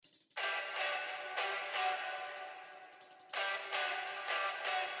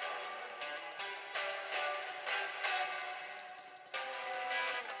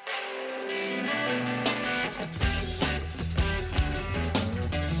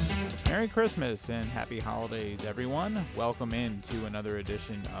Merry Christmas and Happy Holidays, everyone. Welcome into another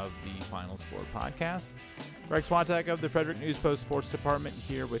edition of the Final Score podcast. Greg Swatek of the Frederick News Post Sports Department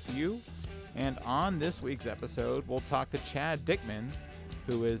here with you. And on this week's episode, we'll talk to Chad Dickman,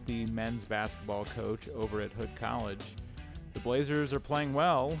 who is the men's basketball coach over at Hood College. The Blazers are playing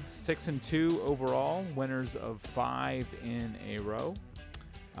well, 6-2 overall, winners of 5 in a row.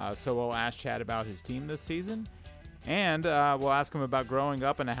 So we'll ask Chad about his team this season. And we'll ask him about growing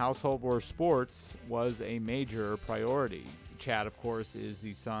up in a household where sports was a major priority. Chad, of course, is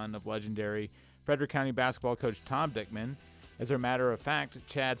the son of legendary Frederick County basketball coach Tom Dickman. As a matter of fact,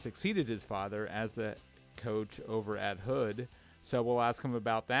 Chad succeeded his father as the coach over at Hood. So we'll ask him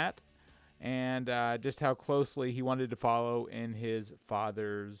about that and just how closely he wanted to follow in his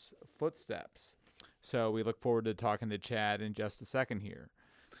father's footsteps. So we look forward to talking to Chad in just a second here.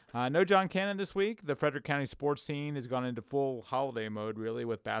 No John Cannon this week. The Frederick County sports scene has gone into full holiday mode, really,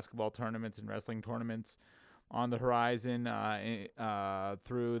 with basketball tournaments and wrestling tournaments on the horizon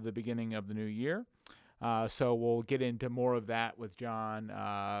through the beginning of the new year. So we'll get into more of that with John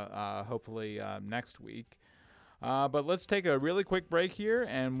hopefully next week. But let's take a really quick break here,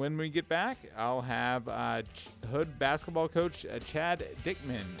 and when we get back, I'll have Hood basketball coach Chad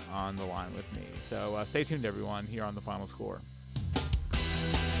Dickman on the line with me. So stay tuned, everyone, here on The Final Score.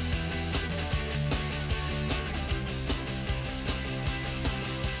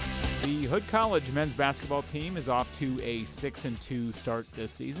 The Hood College men's basketball team is off to a 6-2 start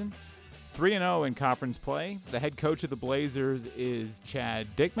this season. 3-0 in conference play. The head coach of the Blazers is Chad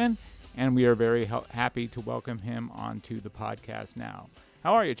Dickman, and we are very happy to welcome him onto the podcast now.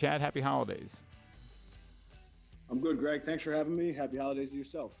 How are you, Chad? Happy holidays. I'm good, Greg. Thanks for having me. Happy holidays to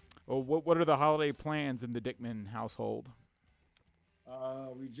yourself. Well, what are the holiday plans in the Dickman household?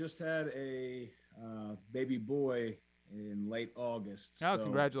 We just had a baby boy in late August. Oh, so,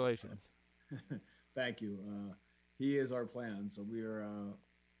 congratulations. Thank you. He is our plan. So we're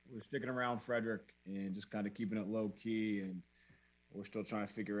sticking around Frederick and just kind of keeping it low key, and we're still trying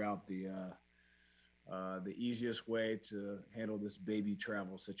to figure out the easiest way to handle this baby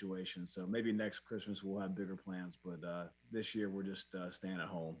travel situation. So maybe next Christmas we'll have bigger plans, but this year we're just staying at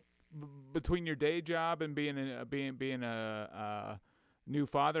home. Between your day job and being a new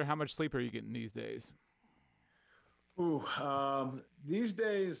father, how much sleep are you getting these days? These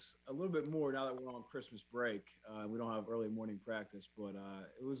days a little bit more now that we're on Christmas break. We don't have early morning practice, but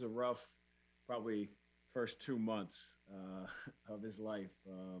it was a rough, probably first 2 months of his life.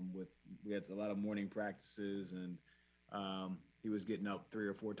 We had a lot of morning practices, and he was getting up 3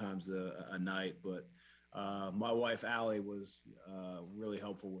 or 4 times a night. But my wife Allie was really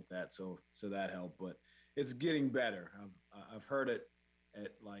helpful with that, so that helped. But it's getting better. I've heard it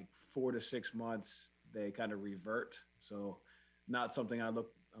at like 4 to 6 months. They kind of revert, so not something I'm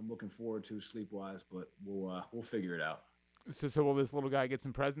looking forward to sleep-wise, but we'll figure it out. So will this little guy get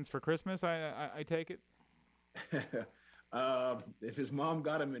some presents for Christmas? I take it. If his mom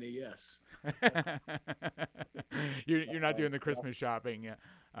got him any, yes. You're not doing the Christmas shopping. In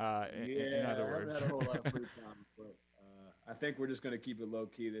other words, I haven't had a whole lot of free time, but I think we're just going to keep it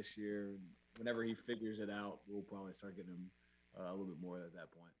low-key this year. Whenever he figures it out, we'll probably start getting him a little bit more at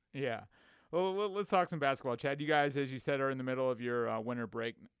that point. Yeah. Well, let's talk some basketball. Chad, you guys, as you said, are in the middle of your winter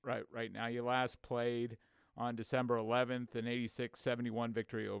break right now. You last played on December 11th, an 86-71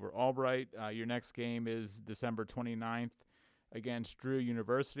 victory over Albright. Your next game is December 29th against Drew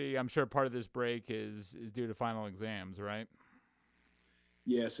University. I'm sure part of this break is due to final exams, right?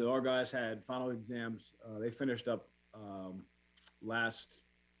 Yeah, so our guys had final exams. They finished up about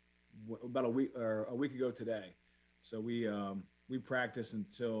a week ago today. So we practiced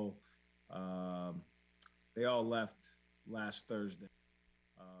until they all left last Thursday.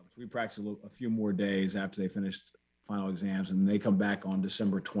 So we practiced a few more days after they finished final exams, and they come back on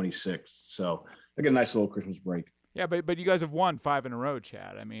December 26th. So they get a nice little Christmas break. Yeah, but you guys have won 5 in a row,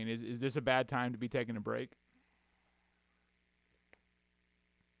 Chad. I mean, is this a bad time to be taking a break?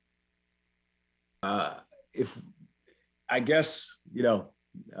 If I guess,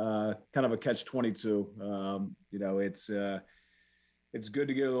 kind of a catch-22. It's good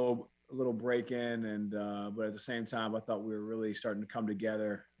to get a little break in, and but at the same time, I thought we were really starting to come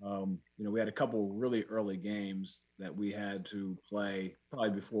together. We had a couple really early games that we had to play probably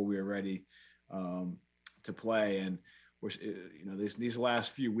before we were ready to play, and we're these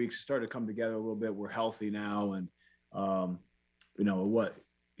last few weeks started to come together a little bit. We're healthy now, and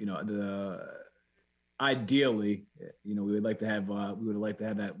ideally, we would like to have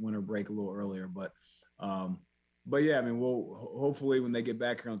that winter break a little earlier, but yeah, I mean, we'll hopefully when they get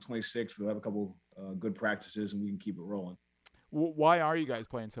back here on 26th, we'll have a couple good practices and we can keep it rolling. Why are you guys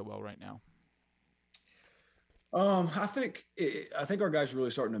playing so well right now? I think our guys are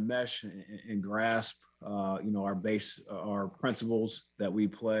really starting to mesh and grasp, our principles that we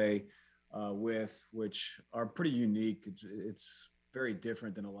play with, which are pretty unique. It's very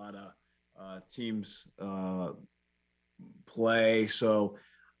different than a lot of teams play. So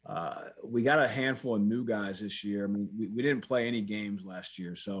we got a handful of new guys this year. I mean, we didn't play any games last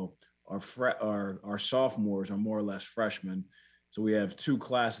year, so our sophomores are more or less freshmen. So we have two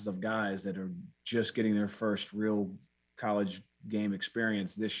classes of guys that are just getting their first real college game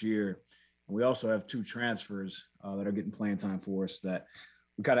experience this year. And we also have two transfers that are getting playing time for us that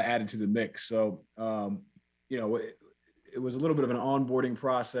we kind of added to the mix. So, it was a little bit of an onboarding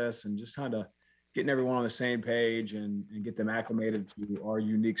process and just kind of getting everyone on the same page and get them acclimated to our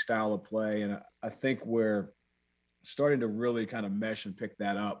unique style of play. And I think we're starting to really kind of mesh and pick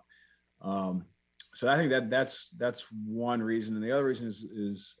that up. So I think that's one reason, and the other reason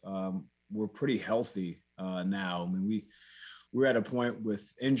is we're pretty healthy now. I mean, we're at a point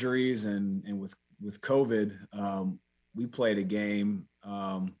with injuries and with COVID. We played a game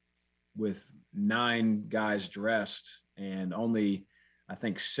with 9 guys dressed, and only I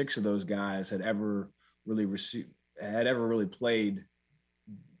think 6 of those guys had ever really played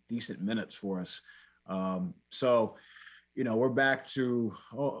decent minutes for us. So we're back to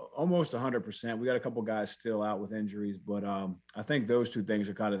almost 100%. We got a couple guys still out with injuries, but I think those two things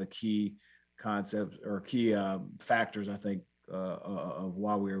are kind of the key concepts or key factors, I think, of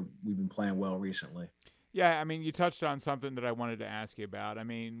why we've been playing well recently. Yeah, I mean, you touched on something that I wanted to ask you about. I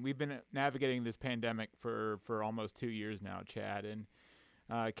mean, we've been navigating this pandemic for almost 2 years now, Chad, and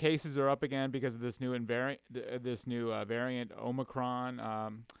cases are up again because of this new variant, Omicron.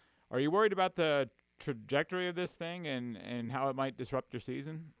 Are you worried about the trajectory of this thing and how it might disrupt your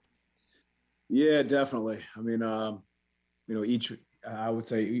season? Yeah, definitely. I mean, I would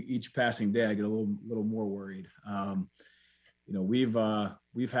say each passing day I get a little more worried.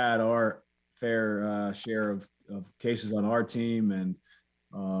 We've had our fair share of cases on our team, and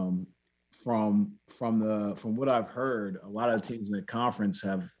from what I've heard, a lot of teams in the conference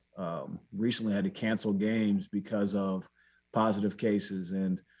have recently had to cancel games because of positive cases.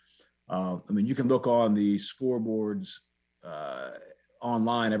 And I mean, you can look on the scoreboards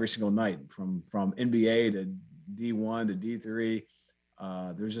online every single night from NBA to D1 to D3.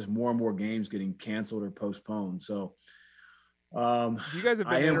 There's just more and more games getting canceled or postponed. So you guys have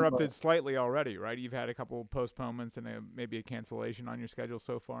been interrupted slightly already, right? You've had a couple postponements and maybe a cancellation on your schedule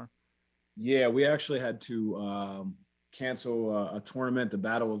so far. Yeah, we actually had to cancel a tournament, the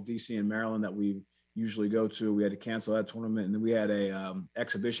Battle of DC and Maryland, that we usually go to. We had to cancel that tournament, and then we had a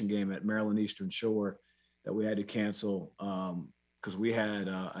exhibition game at Maryland Eastern Shore that we had to cancel because we had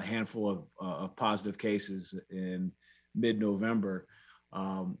a handful of positive cases in mid-November.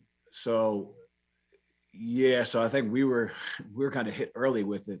 So I think we were kind of hit early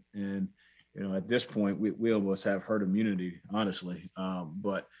with it, and at this point we almost have herd immunity, honestly.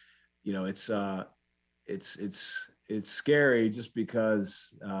 But it's scary just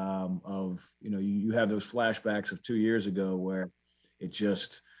because of you have those flashbacks of 2 years ago where it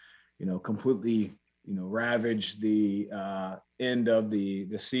just completely ravaged the end of the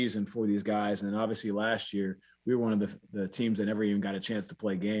season for these guys. And then obviously last year we were one of the teams that never even got a chance to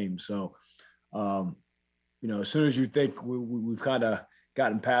play games. So as soon as you think we've kind of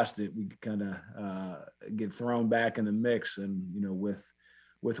gotten past it, we kind of get thrown back in the mix. And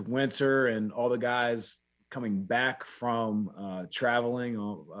with winter and all the guys coming back from traveling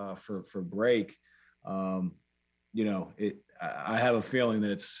for break, I have a feeling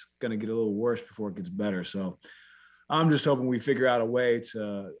that it's going to get a little worse before it gets better. So I'm just hoping we figure out a way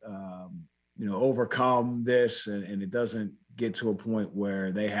to, overcome this and it doesn't get to a point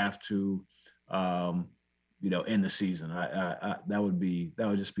where they have to, end the season. That would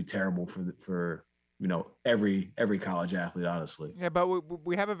just be terrible for every college athlete, honestly. Yeah, but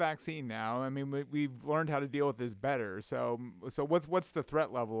we have a vaccine now. I mean, we've learned how to deal with this better. So what's the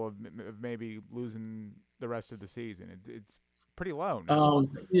threat level of maybe losing the rest of the season? It's pretty low. No?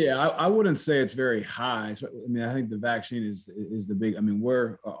 Yeah, I wouldn't say it's very high. So, I mean, I think the vaccine is the big. I mean,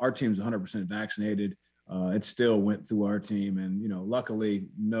 our team's 100% vaccinated. It still went through our team, and luckily,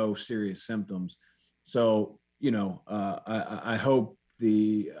 no serious symptoms. So I hope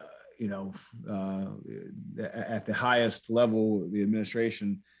the at the highest level, the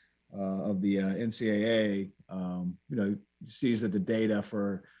administration of the NCAA, sees that the data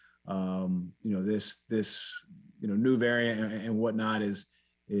for, this new variant and whatnot is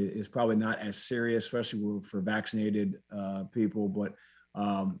probably not as serious, especially for vaccinated people. But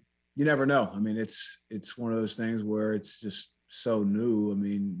you never know. I mean, it's one of those things where it's just so new. I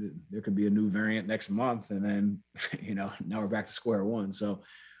mean, there could be a new variant next month, and then now we're back to square one. So,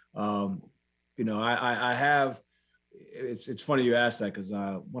 I have. It's funny you asked that because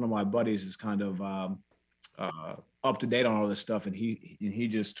one of my buddies is kind of up to date on all this stuff, and he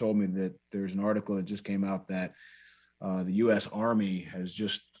just told me that there's an article that just came out that the U.S. Army has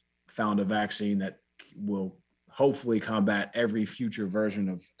just found a vaccine that will hopefully combat every future version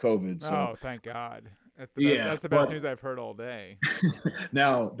of COVID. So, oh, thank God. That's the best. yeah, That's the best news I've heard all day.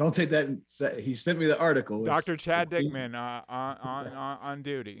 now don't take that. He sent me the article. Dr. Chad Dickman on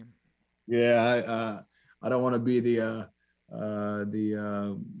duty. Yeah, I don't want to be the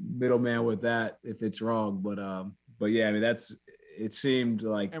middleman with that if it's wrong, but yeah, I mean it seemed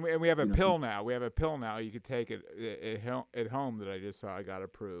like, and we have a pill now. We have a pill now. You could take it at home that I just saw I got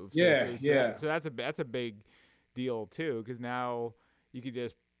approved. So, yeah. So that's a big deal too, because now you could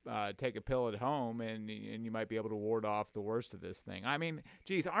just take a pill at home and you might be able to ward off the worst of this thing. I mean,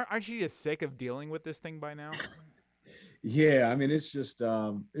 geez, aren't you just sick of dealing with this thing by now? Yeah, I mean, it's just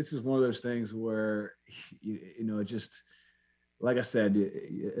one of those things where it just, like I said,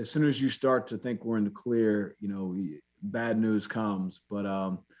 as soon as you start to think we're in the clear, bad news comes. But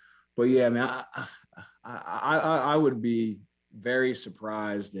yeah, I mean, I would be very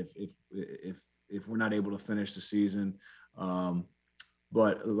surprised if we're not able to finish the season.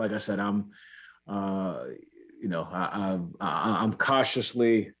 But like I said, I'm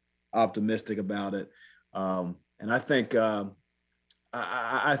cautiously optimistic about it. And I think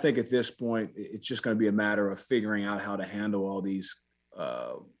I think at this point it's just going to be a matter of figuring out how to handle all these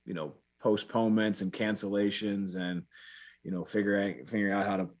postponements and cancellations, and figuring out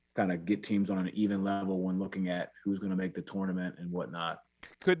how to kind of get teams on an even level when looking at who's going to make the tournament and whatnot.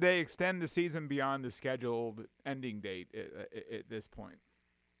 Could they extend the season beyond the scheduled ending date at this point?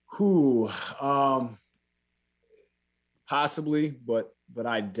 Possibly, but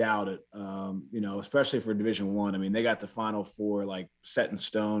I doubt it. Especially for Division I. I mean, they got the Final Four like set in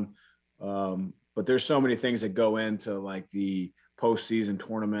stone, but there's so many things that go into like the postseason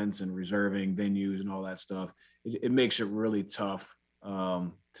tournaments and reserving venues and all that stuff. It makes it really tough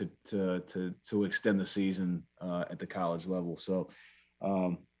to extend the season at the college level. So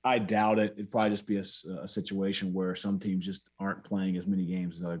I doubt it. It'd probably just be a situation where some teams just aren't playing as many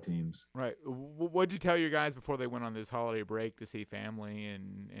games as other teams. Right. What'd you tell your guys before they went on this holiday break to see family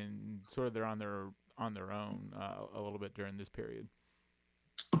and sort of they're on their own a little bit during this period?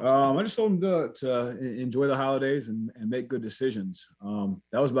 I just told them to enjoy the holidays and make good decisions.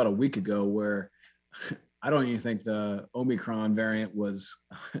 That was about a week ago where I don't even think the Omicron variant was,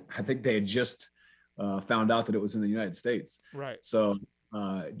 I think they had just found out that it was in the United States. Right. So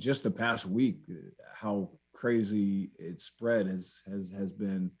just the past week, how crazy it spread has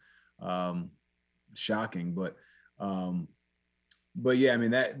been shocking. But yeah, I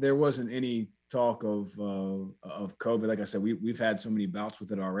mean, that there wasn't any talk of COVID. Like I said, we've had so many bouts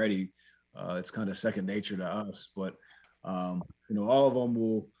with it already. It's kind of second nature to us. But all of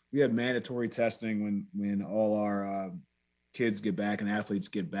them we have mandatory testing when all our kids get back and athletes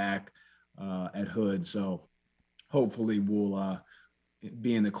get back at Hood. So hopefully we'll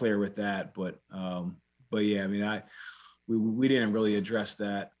be in the clear with that. But yeah, I mean, we didn't really address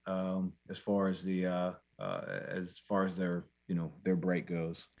that as far as their break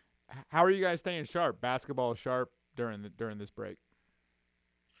goes. How are you guys staying sharp? Basketball sharp during this break?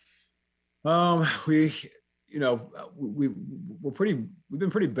 We've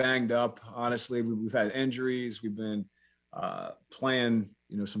been pretty banged up. Honestly, we've had injuries. We've been playing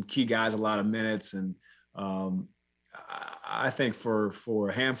some key guys a lot of minutes, and I think for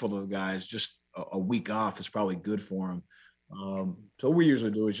a handful of guys, just a week off is probably good for them. So what we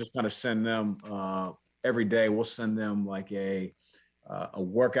usually do is just kind of send them every day. We'll send them like a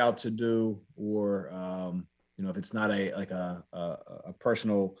workout to do, or if it's not a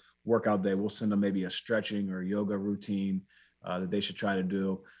personal workout day, we'll send them maybe a stretching or yoga routine that they should try to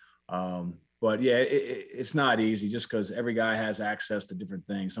do. But yeah, it's not easy just because every guy has access to different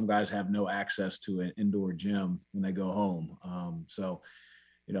things. Some guys have no access to an indoor gym when they go home. So,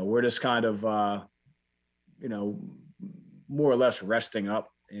 we're just kind of, more or less resting up,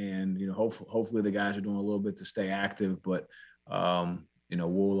 and, hopefully the guys are doing a little bit to stay active, but,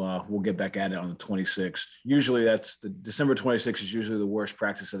 we'll get back at it on the 26th. Usually that's the December 26th is usually the worst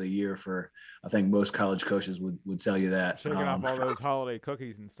practice of the year for, I think most college coaches would tell you that. Shaking off all those holiday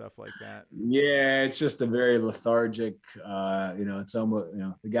cookies and stuff like that. Yeah, it's just a very lethargic, it's almost,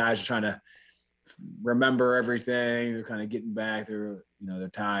 the guys are trying to remember everything. They're kind of getting back. They're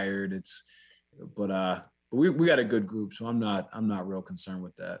tired. But we got a good group, so I'm not real concerned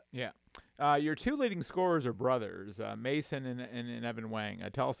with that. Yeah. Your two leading scorers are brothers, Mason and Evan Wang.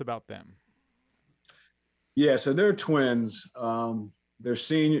 Tell us about them. Yeah, so they're twins. They're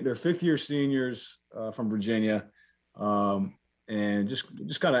fifth-year seniors from Virginia, and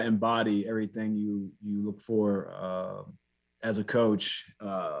just kind of embody everything you look for as a coach.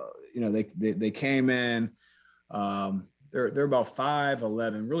 They came in. They're about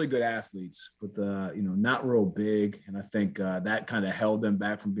 5'11", really good athletes, but not real big, and I think that kind of held them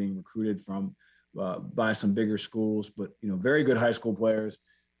back from being recruited from by some bigger schools. But very good high school players.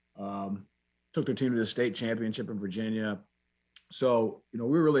 Took their team to the state championship in Virginia. So, we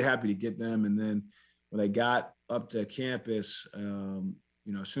were really happy to get them. And then when they got up to campus,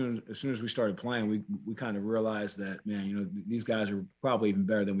 as soon as we started playing, we kind of realized that, man, these guys are probably even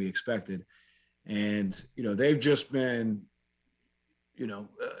better than we expected. And, they've just been,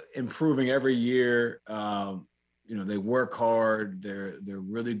 improving every year. They work hard. They're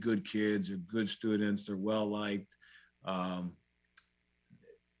really good kids. They're good students. They're well-liked.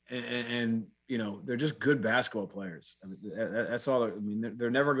 And they're just good basketball players. I mean, that's all.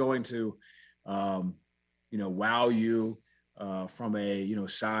 They're never going to, wow you from a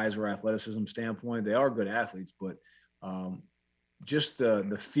size or athleticism standpoint. They are good athletes, but just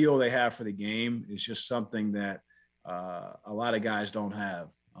the feel they have for the game is just something that a lot of guys don't have.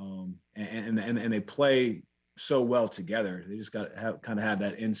 And they play so well together. They just got to have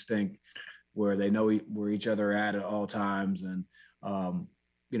that instinct where they know where each other are at all times. And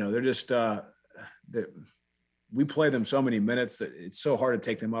they're just we play them so many minutes that it's so hard to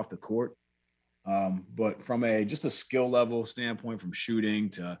take them off the court. But from just a skill level standpoint, from shooting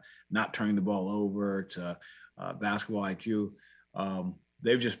to not turning the ball over to basketball IQ,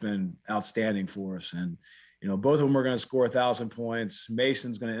 they've just been outstanding for us. And both of them are going to score 1,000 points.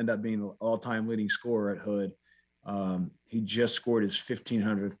 Mason's going to end up being the all-time leading scorer at Hood. He just scored his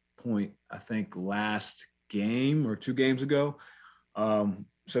 1,500th point, I think, last game or 2 games ago.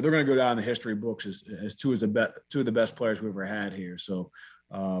 So they're going to go down in the history books as two of the best players we've ever had here. So,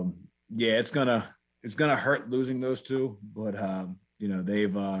 it's gonna hurt losing those two, but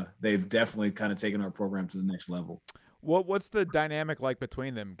they've definitely kind of taken our program to the next level. What's the dynamic like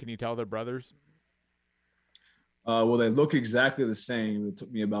between them? Can you tell they're brothers? Well, they look exactly the same. It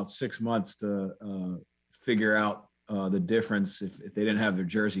took me about 6 months to figure out the difference if they didn't have their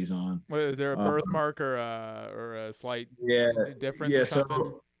jerseys on. Is there a birthmark or a slight difference? Yeah, or something?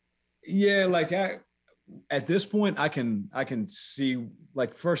 so like at this point, I can see,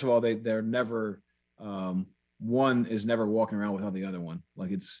 like, first of all, they're never one is never walking around without the other one.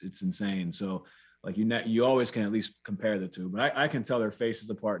 Like it's insane. So like you always can at least compare the two, but I can tell their faces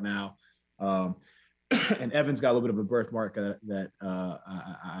apart now. And Evan's got a little bit of a birthmark that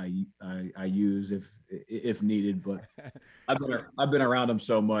I use if needed, but I've been around him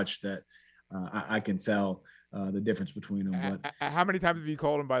so much that I can tell the difference between them. But how many times have you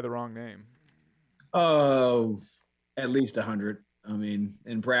called him by the wrong name? Oh, at least 100. I mean,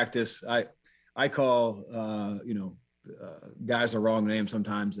 in practice, I call guys the wrong name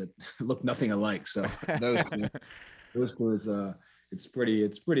sometimes that look nothing alike. So those two, it's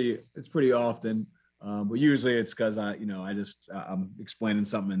pretty often. But usually it's because I'm explaining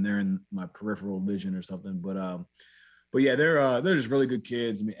something and they're in my peripheral vision or something. But yeah, they're just really good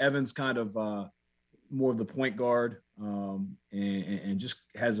kids. I mean, Evan's kind of more of the point guard, and just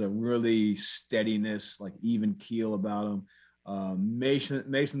has a really steadiness, like even keel about him.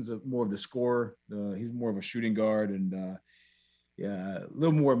 Mason's more of the scorer. He's more of a shooting guard, and a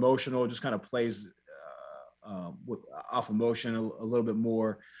little more emotional. Just kind of plays off emotion a little bit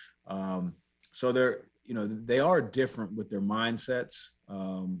more. So they are different with their mindsets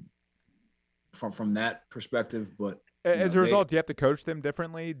from that perspective. But as a result, do you have to coach them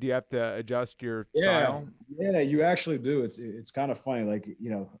differently? Do you have to adjust your style? Yeah, you actually do. It's kind of funny. Like,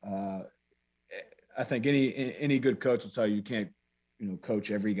 I think any good coach will tell you can't, coach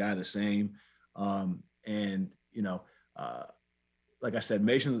every guy the same. Like I said,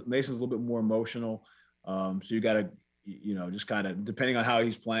 Mason's a little bit more emotional. So you got to, just kind of, depending on how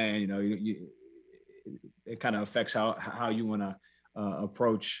he's playing, it kind of affects how you want to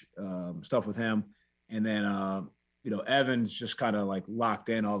approach stuff with him. And then, Evan's just kind of like locked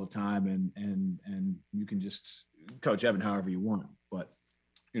in all the time, and you can just coach Evan however you want. But,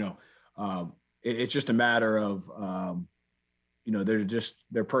 it's just a matter of, they're just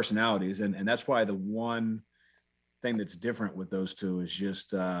their personalities. And that's why the one thing that's different with those two is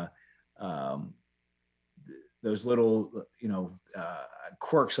just those little,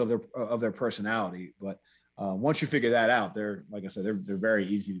 quirks of their personality. But once you figure that out, they're, like I said, they're very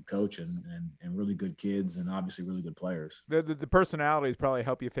easy to coach and really good kids and obviously really good players. The personalities probably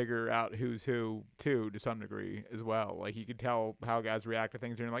help you figure out who's who too, to some degree as well. Like you could tell how guys react to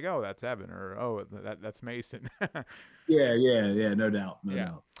things, and you're like, oh, that's Evan, or oh, that's Mason. Yeah, no doubt, no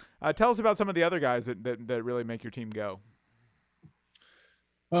Yeah. doubt. Tell us about some of the other guys that really make your team go.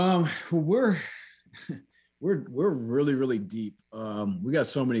 Well, we're really, really deep. We got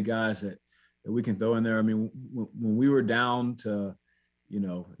so many guys that we can throw in there. I mean, when we were down to,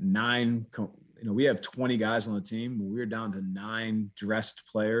 nine, we have 20 guys on the team. When we were down to 9 dressed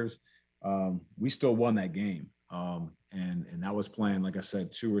players, we still won that game. And that was playing, like I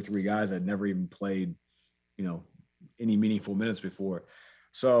said, 2 or 3 guys that never even played, any meaningful minutes before.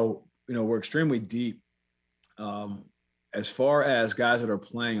 So, we're extremely deep. As far as guys that are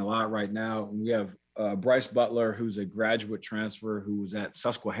playing a lot right now, we have Bryce Butler, who's a graduate transfer who was at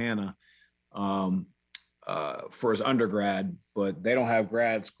Susquehanna for his undergrad, but they don't have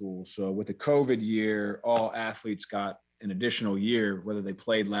grad school. So with the COVID year, all athletes got an additional year, whether they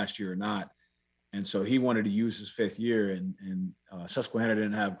played last year or not. And so he wanted to use his 5th year, and Susquehanna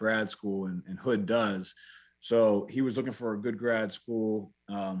didn't have grad school, and Hood does. So he was looking for a good grad school.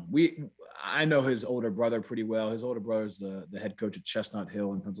 I know his older brother pretty well. His older brother's the head coach at Chestnut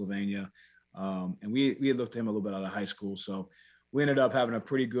Hill in Pennsylvania. And we had looked at him a little bit out of high school. So we ended up having a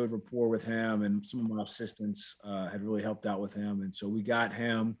pretty good rapport with him, and some of my assistants had really helped out with him. And so we got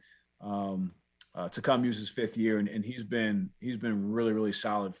him to come use his 5th year. And he's been really, really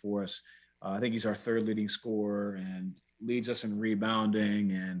solid for us. I think he's our 3rd leading scorer and leads us in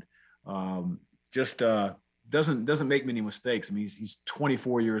rebounding, and just doesn't make many mistakes. I mean, he's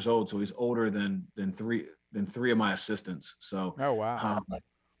 24 years old, so he's older than 3 of my assistants. So, oh wow.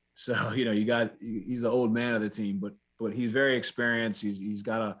 So he's the old man of the team, but he's very experienced. He's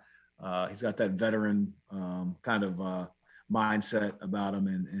got that veteran kind of mindset about him,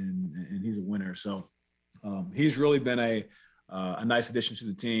 and he's a winner. So he's really been a nice addition to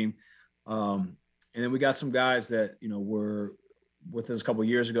the team. And then we got some guys that were with us a couple of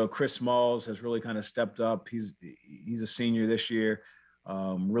years ago. Chris Smalls has really kind of stepped up. He's a senior this year.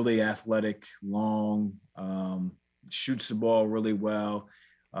 Really athletic, long, shoots the ball really well.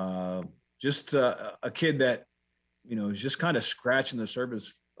 Just a kid that is just kind of scratching the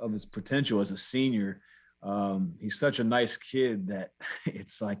surface of his potential as a senior. He's such a nice kid that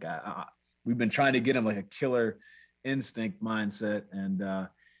it's like we've been trying to get him like a killer instinct mindset, and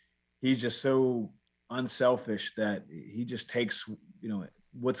he's just so unselfish that he just takes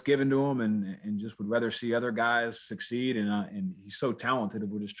what's given to him and just would rather see other guys succeed, and he's so talented that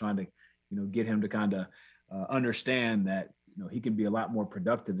we're just trying to get him to kind of understand that he can be a lot more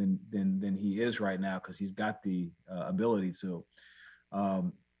productive than he is right now, because he's got the ability to.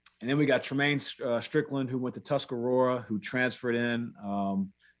 And then we got Tremaine Strickland, who went to Tuscarora, who transferred in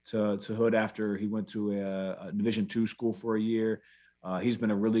to Hood after he went to a Division II school for a year. He's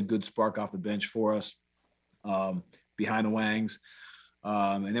been a really good spark off the bench for us behind the Wangs.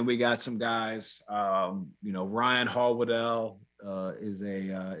 And then we got some guys, Ryan Hallwoodell is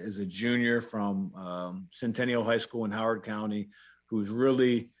a junior from Centennial High School in Howard County, who's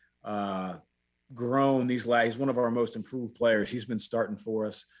really grown these last. He's one of our most improved players. He's been starting for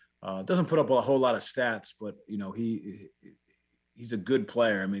us. Doesn't put up a whole lot of stats, but he's a good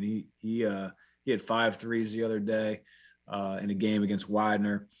player. I mean, he had 5 threes the other day in a game against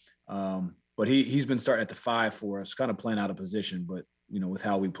Widener. But he's been starting at the 5 for us, kind of playing out of position. But with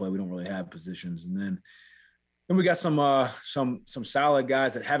how we play, we don't really have positions. And then we got some solid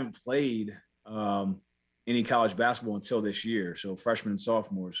guys that haven't played any college basketball until this year. So freshmen and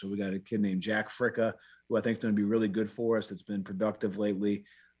sophomores. So we got a kid named Jack Fricka, who I think is going to be really good for us. That's been productive lately.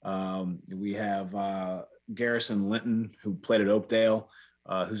 We have Garrison Linton, who played at Oakdale,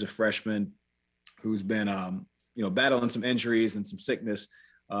 who's a freshman, who's been battling some injuries and some sickness.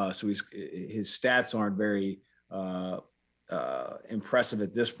 So his stats aren't very impressive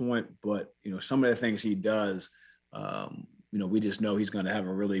at this point, but some of the things he does, we just know he's going to have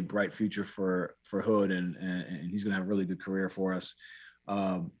a really bright future for Hood, and he's going to have a really good career for us.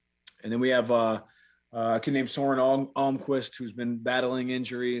 And then we have a kid named Soren Almquist, who's been battling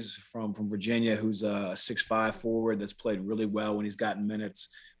injuries from Virginia, who's a 6'5" forward that's played really well when he's gotten minutes.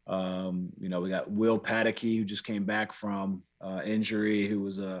 We got Will Padaky, who just came back from injury,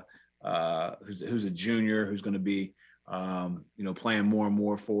 who's a junior, who's going to be playing more and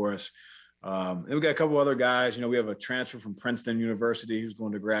more for us. And we got a couple other guys. We have a transfer from Princeton University who's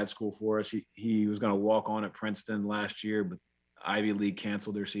going to grad school for us. He was going to walk on at Princeton last year, but Ivy League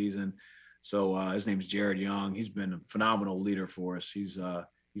canceled their season. So his name's Jared Young. He's been a phenomenal leader for us. He's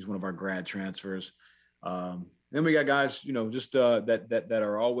one of our grad transfers. Then we got guys, just that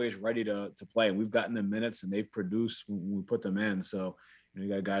are always ready to play, and we've gotten them minutes, and they've produced when we put them in. So you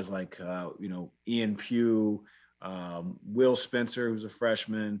got guys like Ian Pugh, Will Spencer, who's a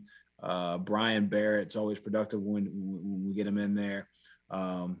freshman, Brian Barrett. It's always productive when we get him in there,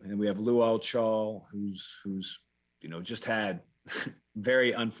 and we have Lou Alchaw, who's just had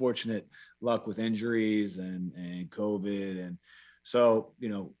very unfortunate luck with injuries and COVID, and so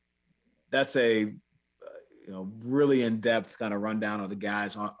that's a really in-depth kind of rundown of the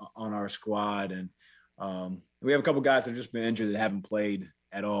guys on our squad. And we have a couple guys that have just been injured that haven't played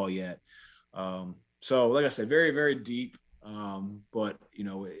at all yet. So like I said, very, very deep. But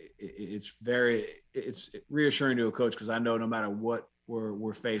it's reassuring to a coach, because I know no matter what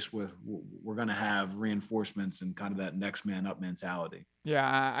we're faced with, we're going to have reinforcements and kind of that next man up mentality. Yeah,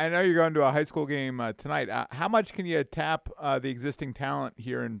 I know you're going to a high school game tonight. How much can you tap the existing talent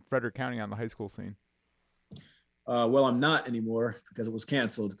here in Frederick County on the high school scene? Well, I'm not anymore because it was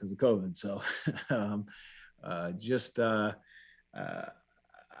canceled because of COVID. So,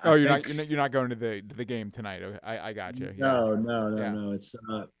 you're not going to the game tonight. I got you. No. It's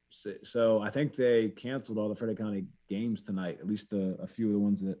so I think they canceled all the Frederick County games tonight, at least a few of the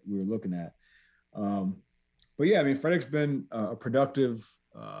ones that we were looking at. But yeah, I mean, Frederick's been a productive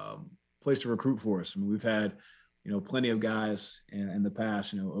place to recruit for us. I mean, we've had plenty of guys in the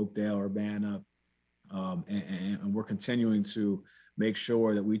past, Oakdale, Urbana. And we're continuing to make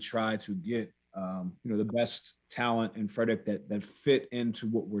sure that we try to get the best talent in Frederick that fit into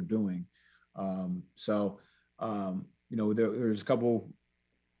what we're doing. There's a couple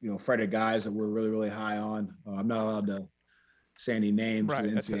Frederick guys that we're really, really high on. I'm not allowed to say any names,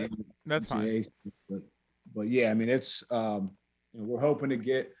 right? That's fine. But yeah, I mean, it's we're hoping to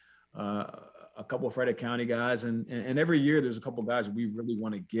get a couple of Frederick County guys, and every year there's a couple of guys that we really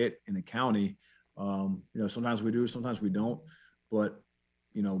want to get in the county. Sometimes we do, sometimes we don't, but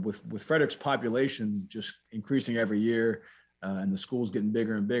with Frederick's population just increasing every year, and the schools getting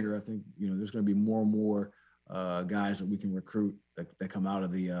bigger and bigger, I think there's going to be more and more guys that we can recruit that come out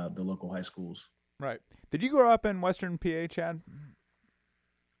of the local high schools. Right. Did you grow up in Western PA, Chad?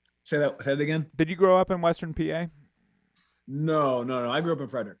 Say that again. Did you grow up in Western PA? No. I grew up in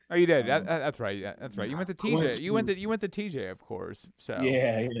Frederick. Oh, you did. That's right. Yeah, that's right. You went to TJ. You went to TJ, of course. So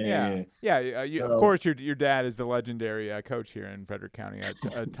yeah. Of course, your dad is the legendary coach here in Frederick County,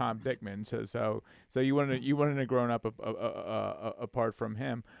 Tom Dickman. So you wouldn't have grown up apart from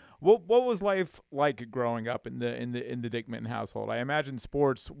him. What was life like growing up in the Dickman household? I imagine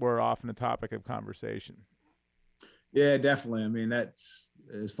sports were often a topic of conversation. Yeah, definitely. I mean, that's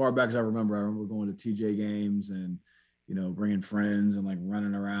as far back as I remember. I remember going to TJ games and bringing friends and like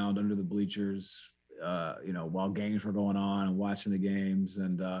running around under the bleachers, while games were going on and watching the games.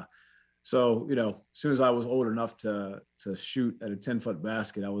 And so, as soon as I was old enough to shoot at a 10-foot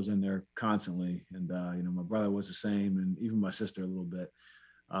basket, I was in there constantly. And, my brother was the same, and even my sister a little bit.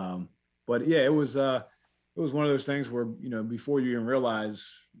 But yeah, it was one of those things where, before you even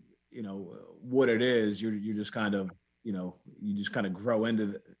realize, what it is, you just kind of, you just kind of grow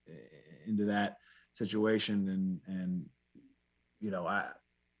into that situation. And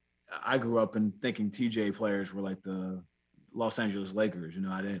I grew up in thinking TJ players were like the Los Angeles Lakers.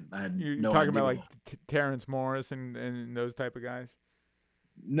 I had You're no talking idea. About like Terrence Morris and those type of guys?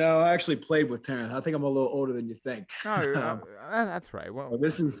 No, I actually played with Terrence. I think I'm a little older than you think. No, that's right. Well,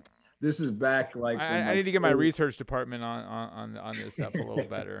 this is back like I need to get my research department on this stuff a little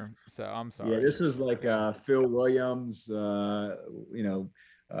better. So I'm sorry. Yeah, this is like Phil Williams,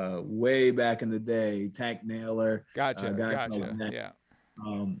 way back in the day, Tank Nailer. Gotcha. Yeah.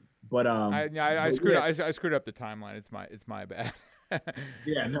 I screwed up the timeline. It's my bad.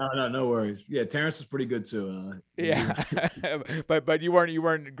 Yeah, no worries. Yeah, Terrence was pretty good too. Yeah, but you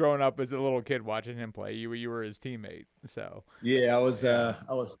weren't growing up as a little kid watching him play. You were his teammate. So yeah, I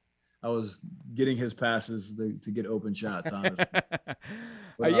was getting his passes to get open shots. Honestly.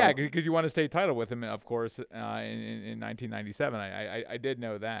 Because you won a state title with him, of course, in 1997. I did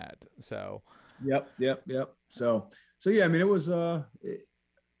know that. So. Yep. So yeah, I mean, it was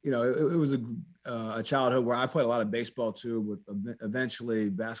it was a childhood where I played a lot of baseball too, but eventually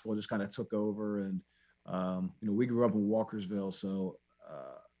basketball just kind of took over. And we grew up in Walkersville, so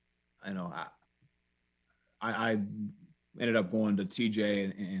I ended up going to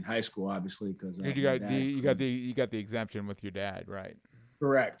TJ in high school, obviously, because you got the exemption with your dad, right?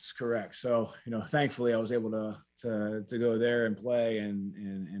 Correct. So thankfully I was able to go there and play,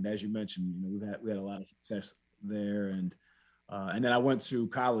 and as you mentioned, we had a lot of success there, and And then I went to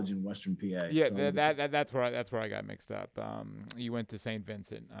college in Western PA. Yeah, So that's where I got mixed up. You went to St.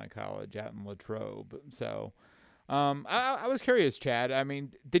 Vincent College out in Latrobe. So, I was curious, Chad. I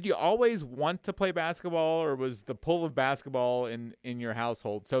mean, did you always want to play basketball, or was the pull of basketball in your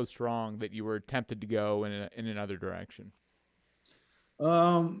household so strong that you were tempted to go in another direction?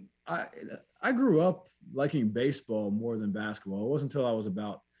 I I grew up liking baseball more than basketball. It wasn't until I was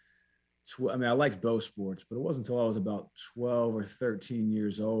about I mean, I liked both sports, but it wasn't until I was about 12 or 13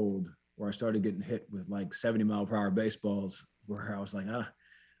 years old where I started getting hit with like 70-mile-per-hour baseballs, where I was like, I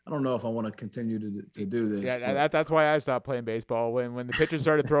don't know if I want to continue to do this. Yeah, that's why I stopped playing baseball. When the pitchers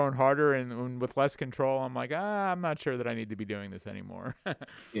started throwing harder and with less control, I'm like, I'm not sure that I need to be doing this anymore.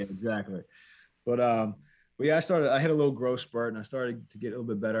 Yeah, exactly. But yeah, I hit a little growth spurt, and I started to get a little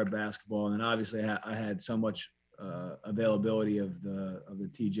bit better at basketball. And then obviously I had so much availability of the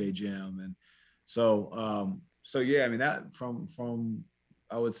TJ gym, and so yeah, I mean, that from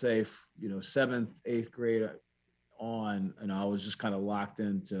I would say, seventh, eighth grade on, and I was just kind of locked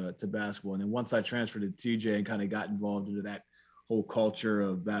into basketball. And then once I transferred to TJ and kind of got involved into that whole culture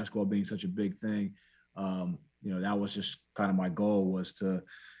of basketball being such a big thing, that was just kind of my goal, was to,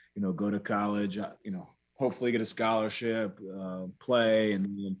 go to college, hopefully get a scholarship, play, and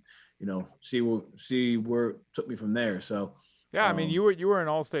then, see where it took me from there. So yeah, I mean, you were an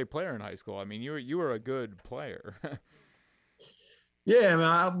all-state player in high school. I mean, you were a good player. Yeah,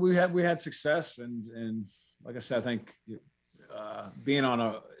 I mean, we had success, and like I said, I think being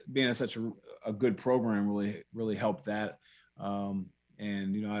in such a good program really helped that. And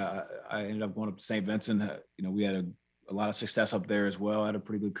I ended up going up to St. Vincent. We had a lot of success up there as well. I had a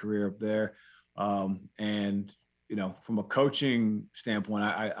pretty good career up there. And from a coaching standpoint,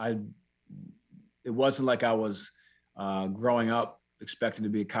 it wasn't like I was growing up expecting to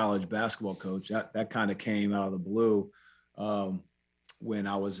be a college basketball coach. That kind of came out of the blue when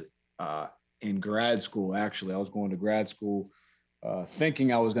I was in grad school. Actually, I was going to grad school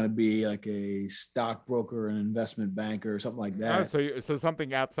thinking I was going to be like a stockbroker, an investment banker, or something like that. So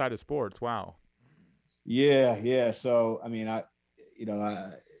something outside of sports. Wow. Yeah. So I mean, I,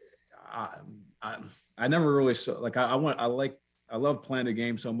 I, I never really saw, like, I love playing the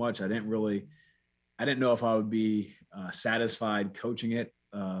game so much. I didn't know if I would be satisfied coaching it,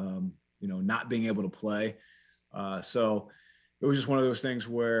 not being able to play. So it was just one of those things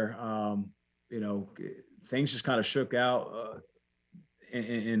where, things just kind of shook out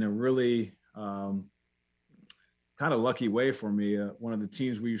in a really kind of lucky way for me. One of the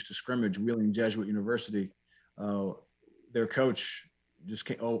teams we used to scrimmage, Wheeling Jesuit University, their coach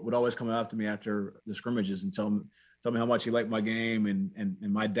would always come after me after the scrimmages and tell me how much he liked my game. And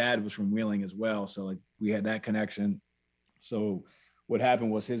my dad was from Wheeling as well. So like we had that connection. So what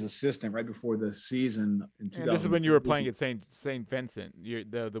happened was his assistant right before the season in 2000. This is when you were playing at St. Vincent,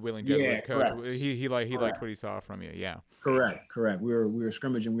 the Wheeling Jesuit coach. Correct. He liked what he saw from you. Yeah. Correct. We were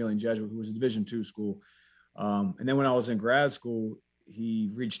scrimmaging Wheeling Jesuit, who was a Division II school. And then when I was in grad school, he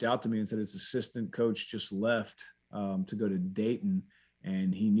reached out to me and said his assistant coach just left to go to Dayton,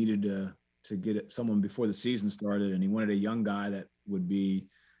 and he needed to get someone before the season started, and he wanted a young guy that would be,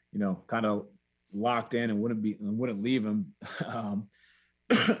 kind of locked in and wouldn't leave him.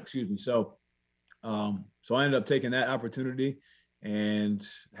 Excuse me. So I ended up taking that opportunity and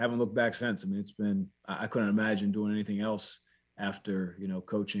haven't looked back since. I mean, I couldn't imagine doing anything else after,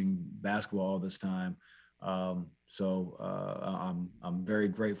 coaching basketball all this time. So I'm very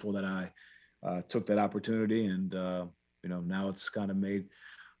grateful that I took that opportunity, and now it's kind of made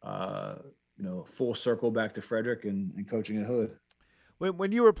full circle back to Frederick and coaching at Hood.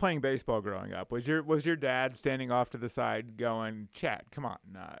 When you were playing baseball growing up, was your dad standing off to the side going, "Chad, come on,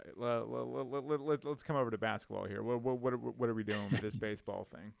 let's come over to basketball here. What are we doing with this baseball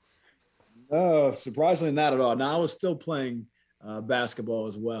thing?" No, surprisingly not at all. Now I was still playing basketball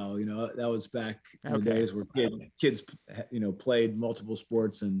as well. That was back in the days where kids played multiple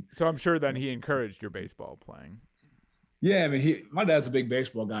sports. And so I'm sure then he encouraged your baseball playing. Yeah, I mean, my dad's a big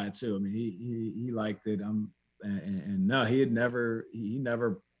baseball guy too. I mean, he liked it. And no, he never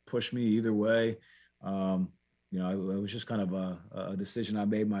pushed me either way. It was just kind of a decision I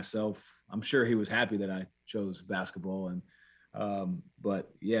made myself. I'm sure he was happy that I chose basketball, and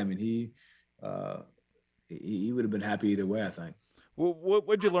but yeah, I mean, he would have been happy either way, I think. Well,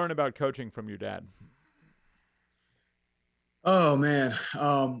 what'd you learn about coaching from your dad? Oh man,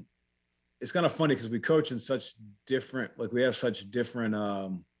 it's kind of funny because we coach in such different, like we have such different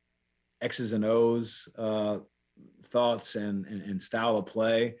X's and O's thoughts and style of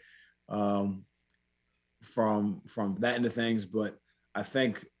play from that into things. But I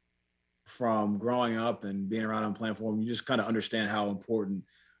think from growing up and being around and playing for him, you just kind of understand how important,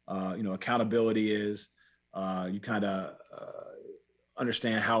 accountability is. You kind of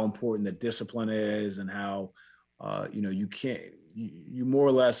understand how important the discipline is, and how, you can't, you more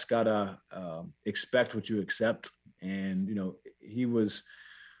or less gotta expect what you accept. And, he was,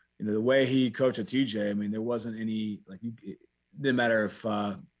 the way he coached at TJ, I mean, there wasn't any, it didn't matter if,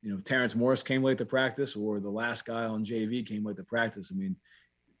 Terrence Morris came late to practice or the last guy on JV came late to practice. I mean,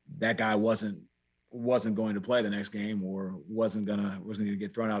 that guy wasn't going to play the next game, or wasn't gonna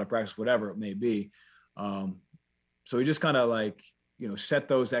get thrown out of practice, whatever it may be. So he just kind of set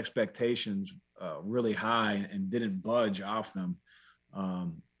those expectations really high and didn't budge off them.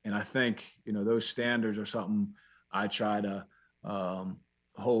 And I think, those standards are something I try to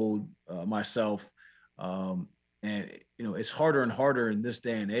hold myself. And, it's harder and harder in this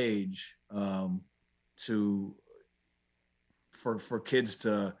day and age for kids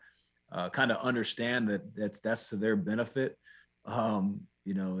to kind of understand that's to their benefit.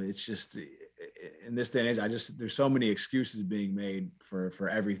 It's just, in this day and age, there's so many excuses being made for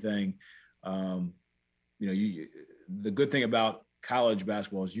everything. The good thing about college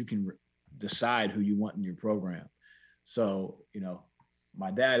basketball is you can decide who you want in your program. So, my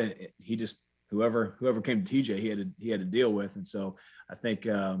dad, he just, whoever came to TJ, he had to deal with. And so I think,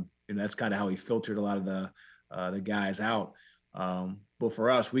 that's kind of how he filtered a lot of the guys out. But for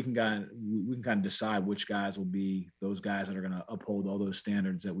us, we can kind of decide which guys will be those guys that are going to uphold all those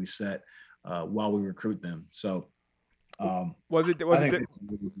standards that we set while we recruit them. So, was it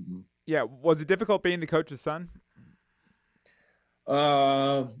difficult being the coach's son?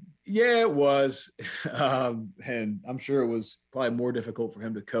 Yeah, it was. And I'm sure it was probably more difficult for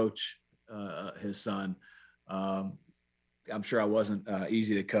him to coach his son. I'm sure I wasn't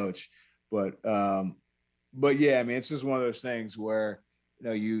easy to coach, but yeah, I mean, it's just one of those things where,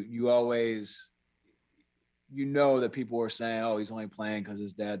 you always, that people are saying, oh, he's only playing because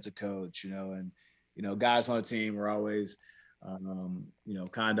his dad's a coach, and, guys on the team are always,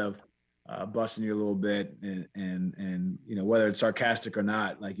 kind of busting you a little bit, and whether it's sarcastic or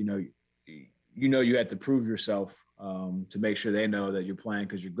not, you have to prove yourself to make sure they know that you're playing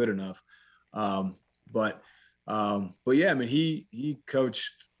because you're good enough. But yeah, I mean, he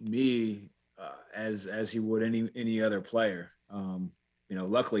coached me as he would any other player.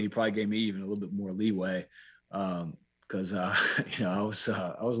 Luckily he probably gave me even a little bit more leeway because I was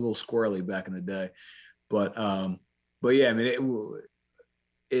a little squirrely back in the day. But yeah, I mean,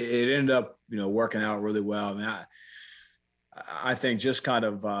 it ended up working out really well. I mean, I think just kind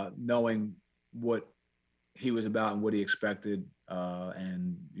of knowing what he was about and what he expected,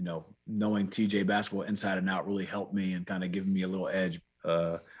 and knowing TJ basketball inside and out really helped me and kind of giving me a little edge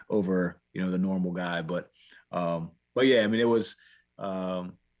over the normal guy. But yeah, I mean, it was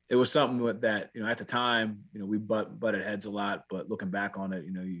something that at the time we butted heads a lot, but looking back on it,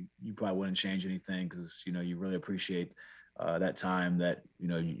 you probably wouldn't change anything because you really appreciate that time that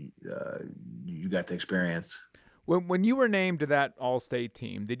you got to experience. When you were named to that All-State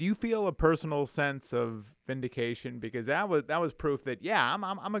team, did you feel a personal sense of vindication? Because that was proof that, yeah,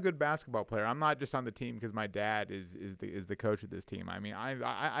 I'm a good basketball player. I'm not just on the team because my dad is the coach of this team. I mean,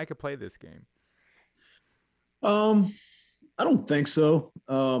 I could play this game. I don't think so.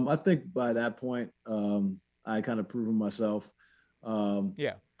 I think by that point, I kind of proven myself.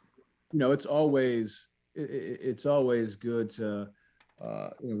 Yeah. It's always good to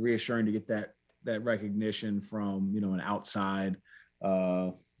reassuring to get that recognition from an outside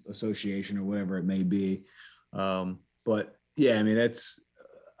association or whatever it may be. But yeah, I mean,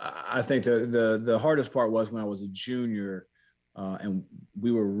 I think the hardest part was when I was a junior and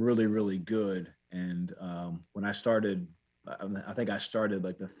we were really, really good. And when I started, I think I started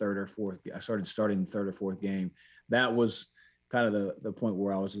like the third or fourth. I started starting the third or fourth game. That was kind of the point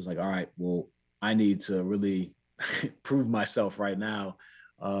where I was just like, all right, well, I need to really prove myself right now.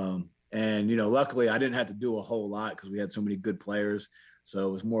 And luckily I didn't have to do a whole lot because we had so many good players. So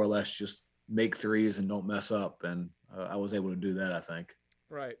it was more or less just make threes and don't mess up. And I was able to do that, I think.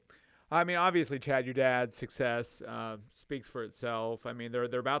 Right. I mean, obviously, Chad, your dad's success speaks for itself. I mean, they're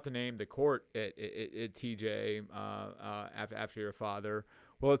about to name the court at TJ after your father.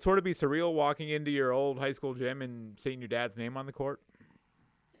 Will it sort of be surreal walking into your old high school gym and seeing your dad's name on the court?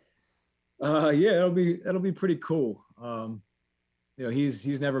 Yeah, it'll be pretty cool.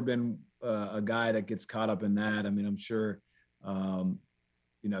 He's never been a guy that gets caught up in that. I mean, I'm sure, he'll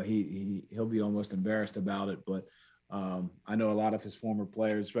be almost embarrassed about it, but I know a lot of his former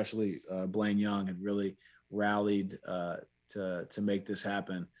players, especially Blaine Young, had really rallied to make this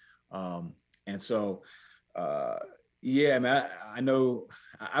happen. And so, Yeah, I mean, I know,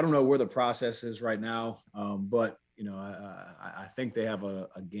 I don't know where the process is right now, but I think they have a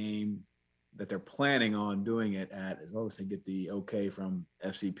game that they're planning on doing it at, as long as they get the okay from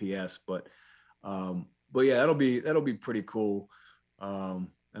FCPS. But yeah, that'll be pretty cool. And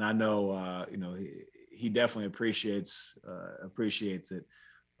I know, he definitely appreciates it.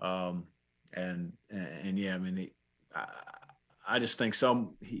 Um, and yeah, I mean, I, I just think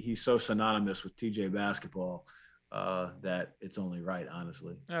he's so synonymous with TJ basketball that it's only right,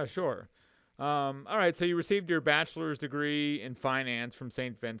 honestly. Oh, sure. All right, so you received your bachelor's degree in finance from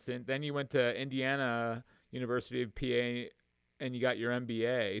St. Vincent. Then you went to Indiana University of PA, and you got your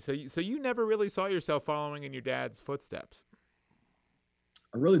MBA. So you never really saw yourself following in your dad's footsteps.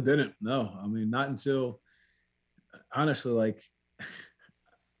 I really didn't. No, I mean, not until honestly, like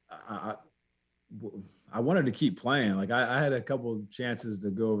I, I wanted to keep playing. Like I had a couple of chances to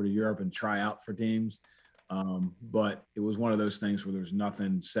go over to Europe and try out for teams. But it was one of those things where there was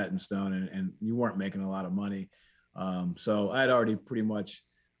nothing set in stone and you weren't making a lot of money. So I had already pretty much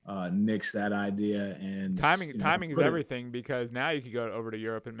nixed that idea and Timing is everything, because now you could go over to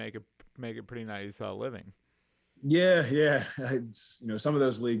Europe and make a pretty nice living. Yeah. It's, some of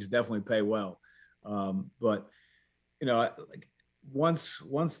those leagues definitely pay well. But like once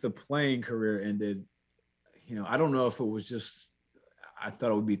the playing career ended, I don't know if it was just I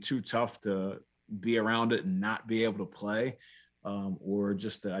thought it would be too tough to be around it and not be able to play, or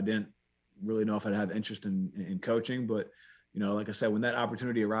just that I didn't really know if I'd have interest in coaching. But like I said, when that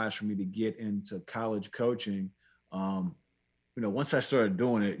opportunity arose for me to get into college coaching, once I started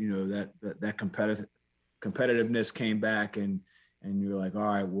doing it, that competitiveness came back, and you're like, all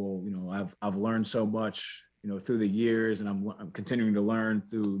right, well, I've learned so much, through the years, and I'm continuing to learn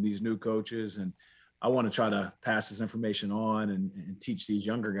through these new coaches, and I want to try to pass this information on and teach these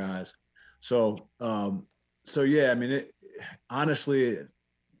younger guys. So yeah, I mean, honestly,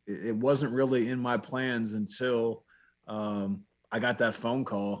 it wasn't really in my plans until I got that phone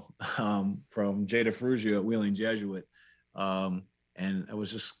call from Jay DeFrugio at Wheeling Jesuit, and I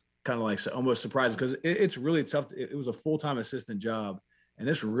was just kind of like almost surprised because it's really tough. It was a full-time assistant job, and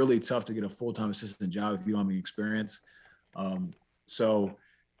it's really tough to get a full-time assistant job if you don't have any experience. So,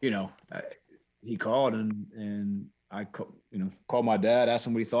 he called and I, called my dad, asked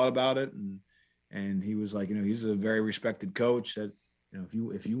him what he thought about it, and he was like, he's a very respected coach. That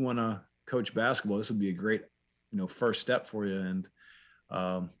if you want to coach basketball, this would be a great first step for you. And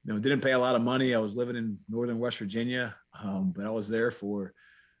didn't pay a lot of money. I was living in northern West Virginia, but I was there for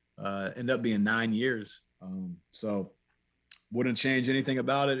ended up being 9 years. So wouldn't change anything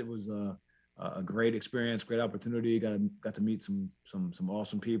about it. It was a great experience, great opportunity. Got to meet some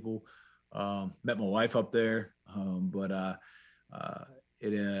awesome people. Met my wife up there, but like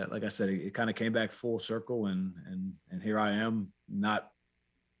I said, it kind of came back full circle, and here I am.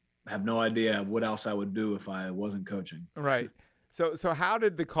 Have no idea what else I would do if I wasn't coaching. Right. So how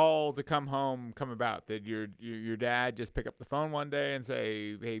did the call to come home come about? Did your dad just pick up the phone one day and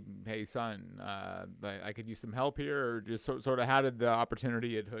say, hey son, I could use some help here, or just sort of how did the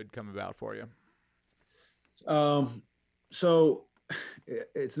opportunity at Hood come about for you? So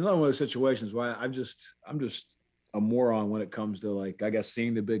it's another one of those situations where I'm just a moron when it comes to, like, I guess,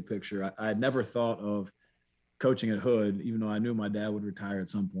 seeing the big picture. I had never thought of coaching at Hood, even though I knew my dad would retire at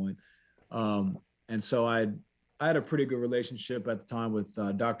some point. And so I had a pretty good relationship at the time with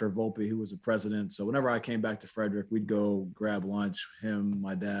Dr. Volpe, who was the president. So whenever I came back to Frederick, we'd go grab lunch, him,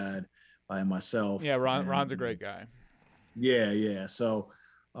 my dad, and myself. Yeah, Ron's a great guy. Yeah. So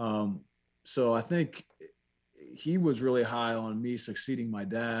I think he was really high on me succeeding my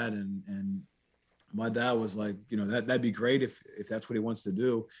dad, and my dad was like, that'd be great if that's what he wants to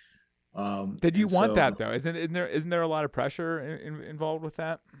do. Did you want that though? Isn't there a lot of pressure involved with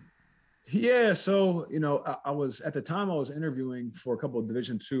that? Yeah. So, I was, at the time I was interviewing for a couple of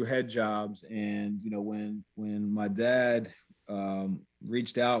Division II head jobs. And, when my dad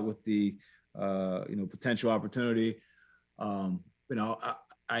reached out with the, potential opportunity,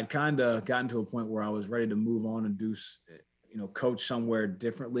 I'd kind of gotten to a point where I was ready to move on and do, coach somewhere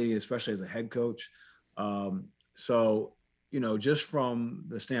differently, especially as a head coach. So, just from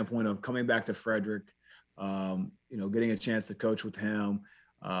the standpoint of coming back to Frederick, getting a chance to coach with him,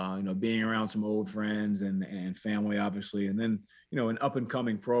 being around some old friends and family, obviously, and then, an up and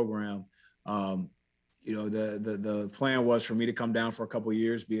coming program. The plan was for me to come down for a couple of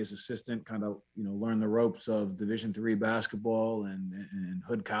years, be his assistant, kind of, learn the ropes of Division III basketball and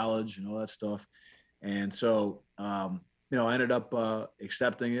Hood College and all that stuff. And so, I ended up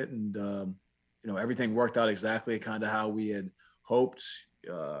accepting it, and everything worked out exactly kind of how we had hoped.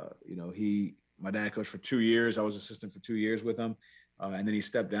 my dad coached for 2 years. I was assistant for 2 years with him. And then he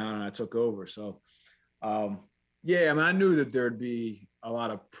stepped down and I took over. So, yeah, I mean, I knew that there'd be a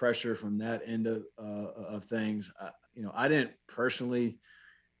lot of pressure from that end of things. I didn't personally,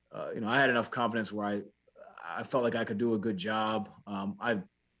 I had enough confidence where I felt like I could do a good job.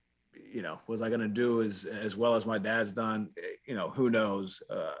 Was I going to do as well as my dad's done? Who knows?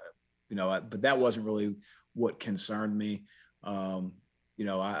 But that wasn't really what concerned me.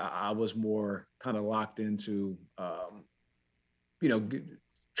 I was more kind of locked into,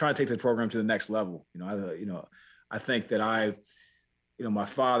 trying to take the program to the next level. I think that my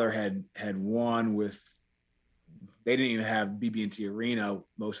father had won with. They didn't even have BB&T Arena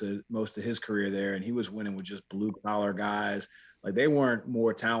most of his career there, and he was winning with just blue collar guys. Like they weren't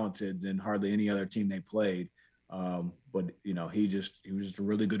more talented than hardly any other team they played. But he was just a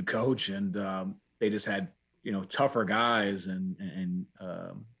really good coach, and they just had tougher guys and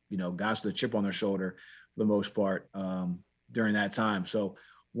guys with a chip on their shoulder for the most part during that time. So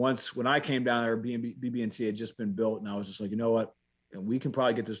when I came down there, BB&T had just been built, and I was just like, you know what, we can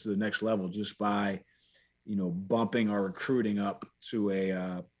probably get this to the next level just by bumping our recruiting up to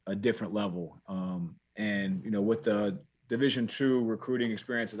a different level. And with the Division II recruiting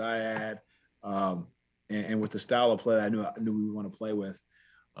experience that I had, and with the style of play that I knew we would want to play with,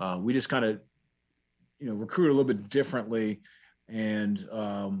 we just kind of, recruit a little bit differently. And,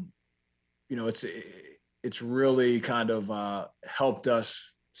 it's really kind of helped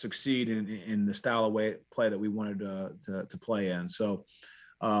us succeed in the style of play that we wanted to play in. So,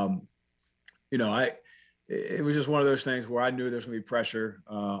 it was just one of those things where I knew there's going to be pressure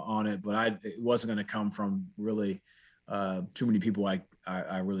on it, but it wasn't going to come from really too many people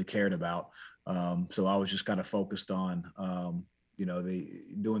I really cared about. So I was just kind of focused on,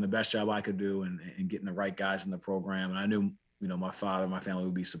 doing the best job I could do and getting the right guys in the program. And I knew, my father, my family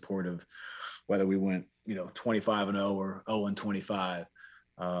would be supportive, whether we went, 25-0 or 0-25.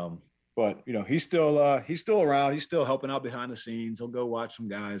 But he's still around. He's still helping out behind the scenes. He'll go watch some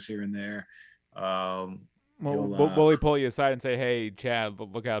guys here and there. Will he pull you aside and say, "Hey, Chad,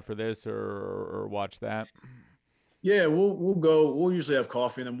 look out for this," or watch that? Yeah, we'll go. We'll usually have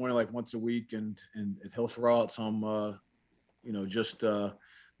coffee in the morning, like once a week, and he'll throw out some, just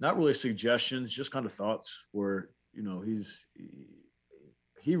not really suggestions, just kind of thoughts. Where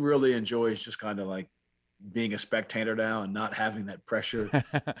he really enjoys just kind of like being a spectator now and not having that pressure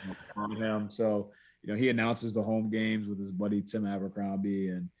on him. So he announces the home games with his buddy Tim Abercrombie,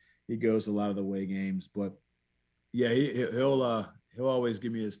 and he goes to a lot of the away games. But yeah, he'll always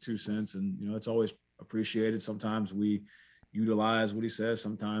give me his 2 cents, and it's always appreciated. Sometimes we utilize what he says.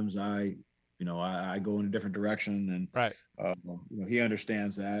 Sometimes I go in a different direction, and right. He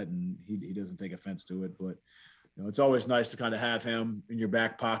understands that, and he doesn't take offense to it. But it's always nice to kind of have him in your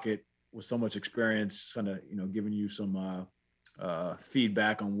back pocket with so much experience, kind of giving you some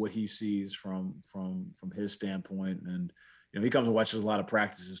feedback on what he sees from his standpoint. And he comes and watches a lot of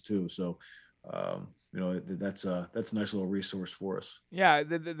practices too. So, that's a nice little resource for us. Yeah,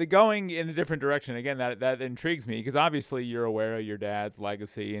 the going in a different direction, again, that intrigues me, because obviously you're aware of your dad's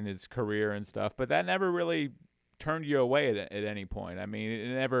legacy and his career and stuff, but that never really turned you away at any point. I mean,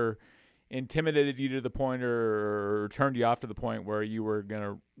 it never intimidated you to the point or turned you off to the point where you were going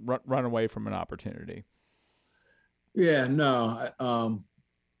to run away from an opportunity. Yeah, no. I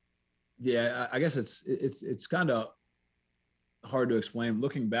guess it's kind of hard to explain.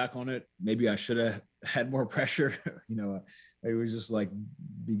 Looking back on it, maybe I should have had more pressure. It was just like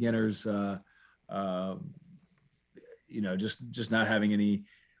beginners, just not having any,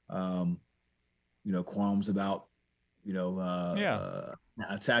 qualms about,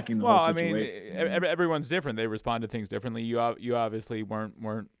 attacking the whole situation. I mean, everyone's different. They respond to things differently. You obviously weren't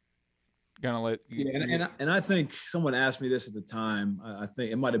gonna let. And I think someone asked me this at the time. I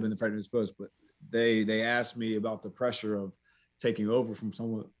think it might have been the Frederick News Post, but they asked me about the pressure of taking over from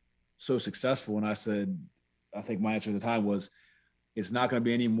someone so successful, and I said, I think my answer at the time was, it's not going to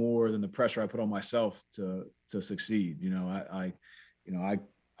be any more than the pressure I put on myself to succeed.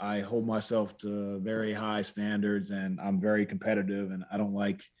 I hold myself to very high standards, and I'm very competitive, and I don't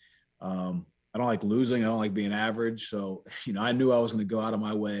like losing. I don't like being average. So, I knew I was going to go out of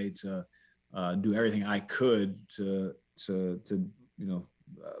my way to do everything I could to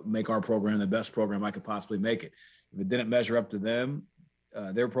make our program the best program I could possibly make it. If it didn't measure up to them,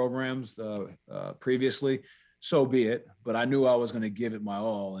 their programs previously, so be it. But I knew I was going to give it my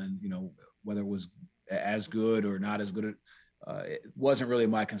all, and whether it was as good or not as good, it wasn't really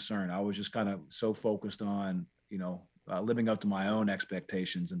my concern. I was just kind of so focused on living up to my own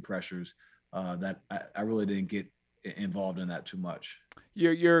expectations and pressures that I really didn't get involved in that too much.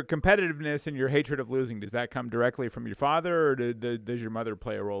 Your competitiveness and your hatred of losing, does that come directly from your father, or does your mother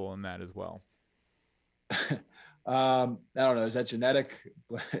play a role in that as well? I don't know. Is that genetic?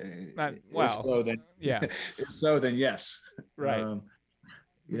 If Well, so, then yeah, if so, then yes. right. Um,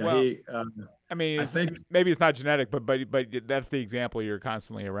 Well, I mean, I think, maybe it's not genetic, but that's the example you're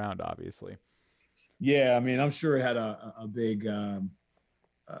constantly around, obviously. yeah. I mean, I'm sure it had a big, uh,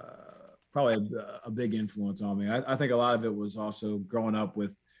 probably a big influence on me. I think a lot of it was also growing up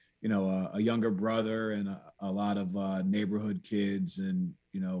with, a younger brother and a lot of neighborhood kids, and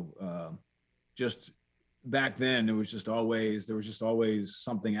just back then there was just always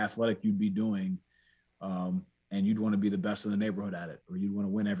something athletic you'd be doing, and you'd want to be the best in the neighborhood at it, or you'd want to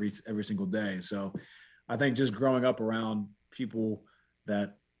win every single day. So I think just growing up around people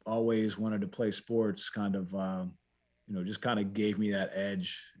that always wanted to play sports kind of just kind of gave me that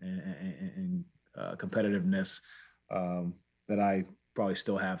edge and competitiveness, that I probably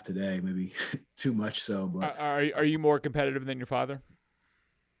still have today, maybe too much so. But Are you more competitive than your father?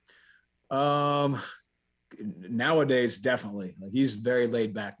 Nowadays, definitely. Like, he's very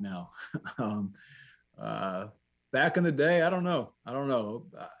laid back now. um, Back in the day, I don't know.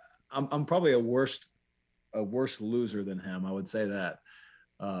 I'm probably a worse loser than him. I would say that.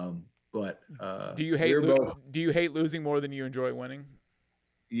 But Do you hate we're both. do you hate losing more than you enjoy winning?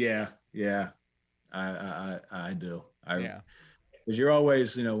 Yeah, yeah. I do. Yeah. Because you're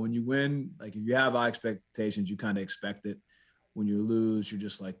always, when you win, like, if you have high expectations, you kind of expect it. When you lose, you're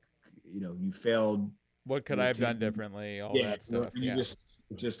just like, you failed What could I your have done team. differently? All Yeah, that stuff. and you Yeah.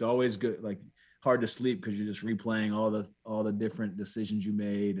 just always good, like, hard to sleep because you're just replaying all the different decisions you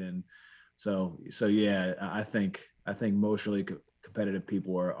made. And so yeah, I think most really competitive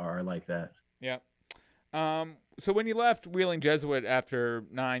people are like that. Yeah. So when you left Wheeling Jesuit after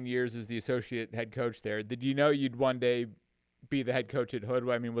 9 years as the associate head coach there, did you know you'd one day be the head coach at Hood?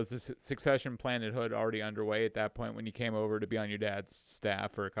 I mean, was the succession plan at Hood already underway at that point when you came over to be on your dad's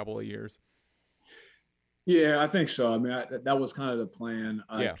staff for a couple of years? Yeah, I think so. I mean, that was kind of the plan.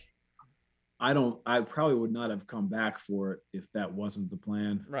 Yeah. I probably would not have come back for it if that wasn't the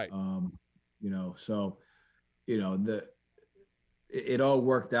plan. Right. So the it all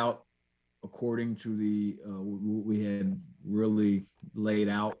worked out according to the we had really laid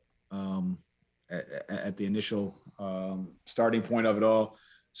out, at the initial starting point of it all.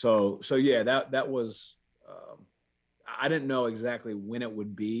 So yeah, that was. I didn't know exactly when it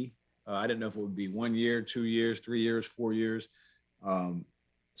would be. I didn't know if it would be 1 year, 2 years, 3 years, 4 years. Um,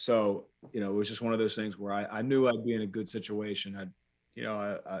 it was just one of those things where I knew I'd be in a good situation. I'd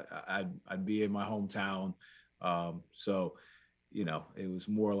be in my hometown. It was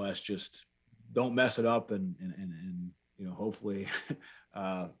more or less just don't mess it up, and hopefully,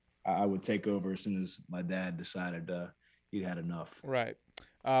 I would take over as soon as my dad decided he'd had enough. Right.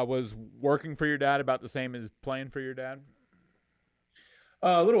 Was working for your dad about the same as playing for your dad?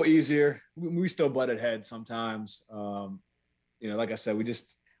 A little easier. We still butted heads sometimes. Like I said,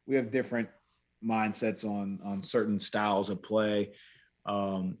 we have different mindsets on certain styles of play.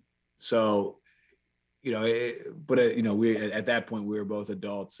 So, we at that point we were both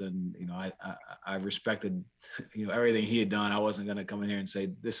adults, and I respected everything he had done. I wasn't going to come in here and say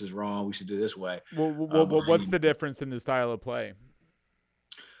this is wrong, we should do this way. Well, what's the difference in the style of play?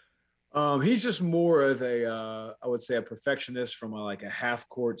 He's just more of I would say a perfectionist from a half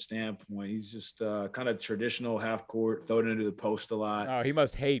court standpoint. He's just kind of traditional half court, throw it into the post a lot. Oh, he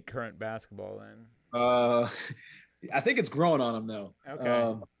must hate current basketball then. I think it's growing on him though.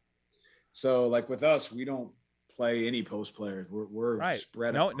 Okay. So like with us, we don't play any post players. We're right.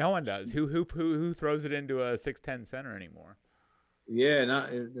 spread out. out. No one does. Who throws it into a 6'10" center anymore? Yeah,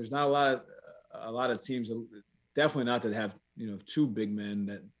 there's not a lot of teams that, definitely not that have two big men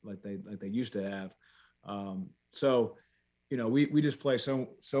that like they used to have. We just play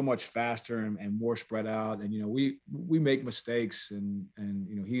so much faster and more spread out, and we make mistakes, and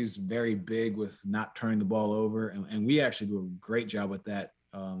he's very big with not turning the ball over, and we actually do a great job with that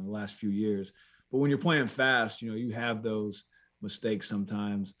the last few years. But when you're playing fast, you have those mistakes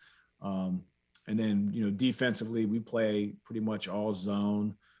sometimes. And then defensively, we play pretty much all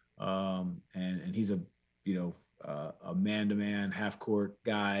zone, and he's a man-to-man half-court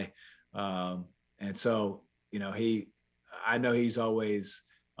guy, and so I know he's always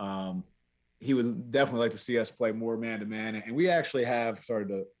he would definitely like to see us play more man-to-man, and we actually have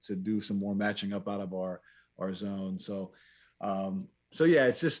started to do some more matching up out of our zone. So yeah,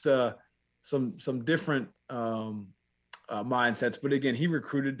 it's just some different mindsets. But again, he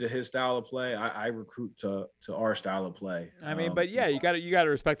recruited to his style of play. I recruit to our style of play. I mean, but yeah, you got to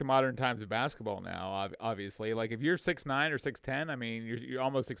respect the modern times of basketball now. Obviously, like if you're 6'9" or 6'10", I mean, you're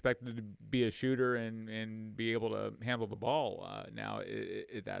almost expected to be a shooter and be able to handle the ball now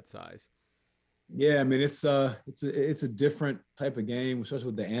at that size. Yeah, I mean it's a different type of game, especially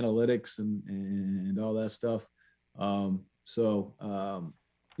with the analytics and all that stuff.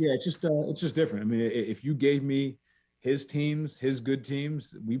 Yeah, it's just different. I mean, if you gave me his teams, his good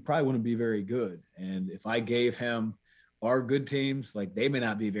teams, we probably wouldn't be very good. And if I gave him our good teams, like they may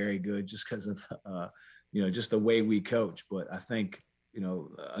not be very good just because of just the way we coach. But I think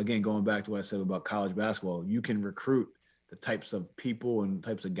again, going back to what I said about college basketball, you can recruit the types of people and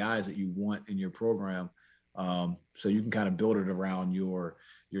types of guys that you want in your program. So you can kind of build it around your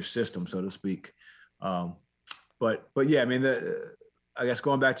system, so to speak. But yeah, I mean, I guess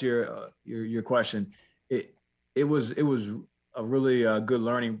going back to your question, it was a really good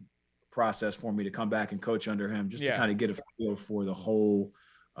learning process for me to come back and coach under him, just to kind of get a feel for the whole,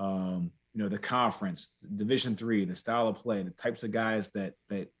 the conference, Division III, the style of play, the types of guys that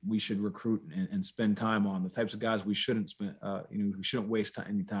we should recruit and spend time on, the types of guys we shouldn't spend, we shouldn't waste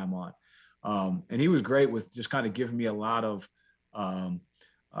any time on. And he was great with just kind of giving me a lot of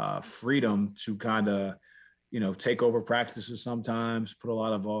freedom to kind of, take over practices sometimes, put a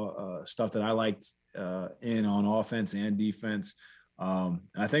lot of stuff that I liked in on offense and defense. And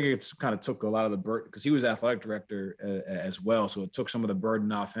I think it's kind of took a lot of the burden, because he was athletic director as well. So it took some of the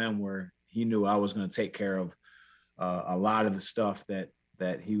burden off him, where he knew I was going to take care of a lot of the stuff that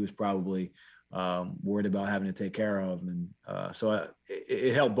he was probably worried about having to take care of. And so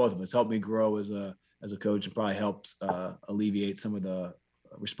it helped both of us. Helped me grow as a coach, and probably helped alleviate some of the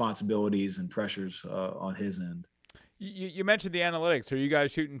responsibilities and pressures on his end. You mentioned the analytics. Are you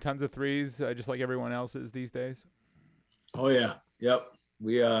guys shooting tons of threes, just like everyone else is these days? Oh yeah, yep.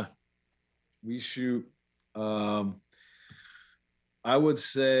 We shoot. I would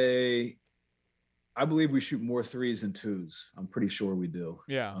say, I believe we shoot more threes than twos. I'm pretty sure we do.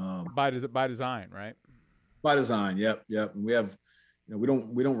 Yeah, by design, right? By design. Yep. We have, we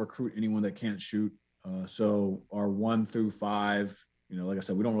don't recruit anyone that can't shoot. So our 1 through 5. Like I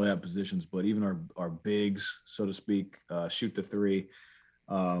said, we don't really have positions, but even our bigs, so to speak, shoot the three.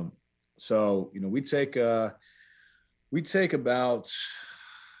 So we take about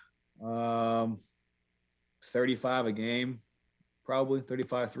 35 a game, probably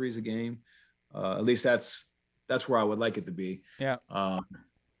 35 threes a game. At least that's where I would like it to be. Yeah.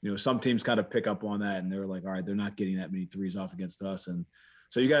 Some teams kind of pick up on that, and they're like, all right, they're not getting that many threes off against us, and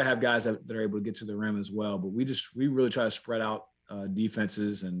so you got to have guys that are able to get to the rim as well. But we really try to spread out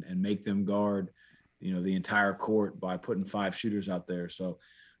defenses and make them guard, the entire court by putting 5 shooters out there. So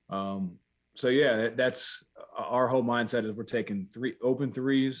yeah, that's our whole mindset is we're taking 3 open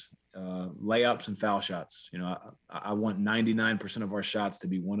threes, layups, and foul shots. I want 99% of our shots to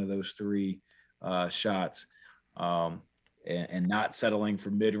be one of those 3 shots, and not settling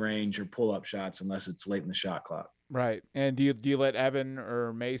for mid-range or pull-up shots unless it's late in the shot clock. Right. And do you let Evan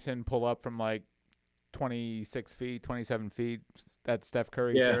or Mason pull up from like 26 feet, 27 feet, that Steph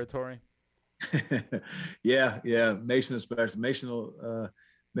Curry territory? Yeah. Mason especially.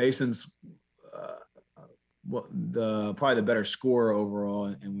 Mason's probably the better scorer overall,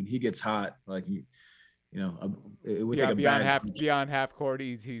 and when he gets hot, like it would take a beyond half court.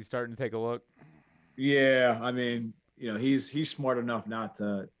 He's starting to take a look. Yeah, I mean, he's smart enough not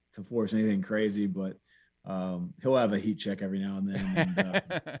to force anything crazy, but he'll have a heat check every now and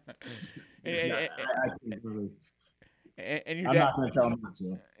then. And I'm not going to tell him not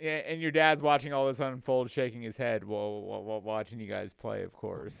to. Yeah, and your dad's watching all this unfold, shaking his head while watching you guys play, of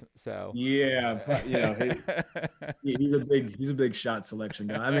course. So yeah, he's a big shot selection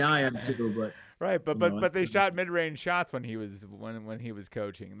guy. I mean, I am too, but right, but they shot mid-range shots when he was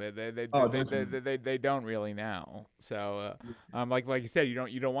coaching. They don't really now. So like you said,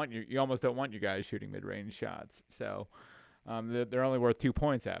 you almost don't want your guys shooting mid-range shots. So they're only worth 2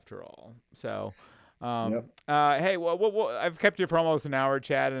 points after all. So. Hey, well, I've kept you for almost an hour,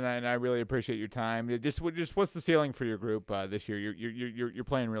 Chad, and I really appreciate your time. Just what's the ceiling for your group this year? You're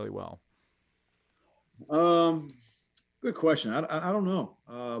playing really well. Good question. I don't know.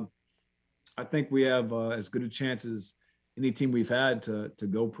 I think we have as good a chance as any team we've had to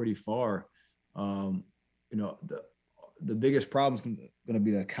go pretty far. The biggest problem is going to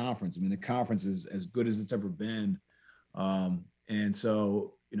be the conference. I mean, the conference is as good as it's ever been, and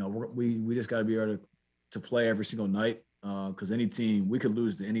so we just got to be able to play every single night, because any team, we could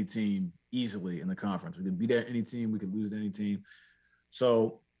lose to any team easily in the conference. We could beat any team, we could lose to any team.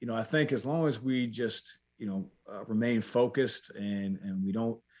 So I think as long as we just remain focused and we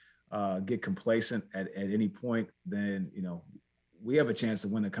don't get complacent at any point, then, we have a chance to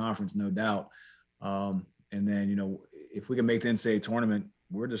win the conference, no doubt. And then, if we can make the NCAA tournament,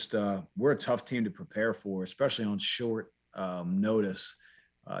 we're a tough team to prepare for, especially on short notice,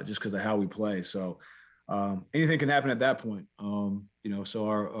 just because of how we play. So anything can happen at that point. So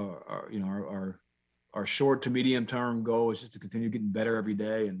our short to medium term goal is just to continue getting better every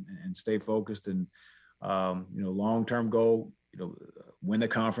day and stay focused. And long-term goal, win the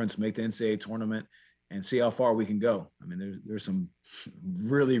conference, make the NCAA tournament, and see how far we can go. I mean, there's some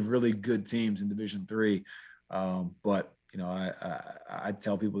really, really good teams in Division III. But I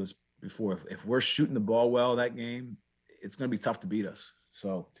tell people this before, if we're shooting the ball well that game, it's going to be tough to beat us.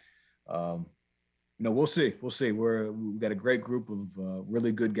 So, we'll see. We've got a great group of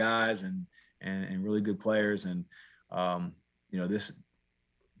really good guys and really good players. And, this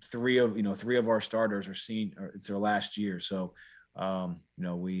three of our starters are senior. It's their last year. So, I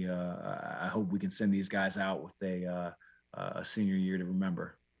hope we can send these guys out with a senior year to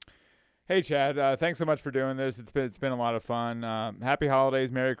remember. Hey, Chad, thanks so much for doing this. It's been a lot of fun. Happy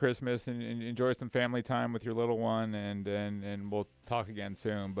holidays, Merry Christmas, and enjoy some family time with your little one, and we'll talk again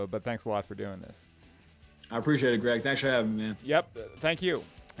soon. But thanks a lot for doing this. I appreciate it, Greg. Thanks for having me, man. Yep, thank you.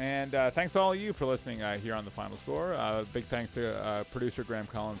 And thanks to all of you for listening here on The Final Score. Big thanks to producer Graham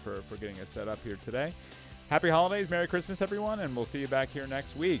Cullen for getting us set up here today. Happy holidays, Merry Christmas, everyone, and we'll see you back here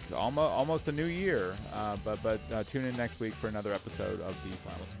next week. Almost a new year, but tune in next week for another episode of The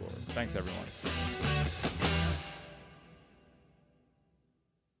Final Score. Thanks, everyone.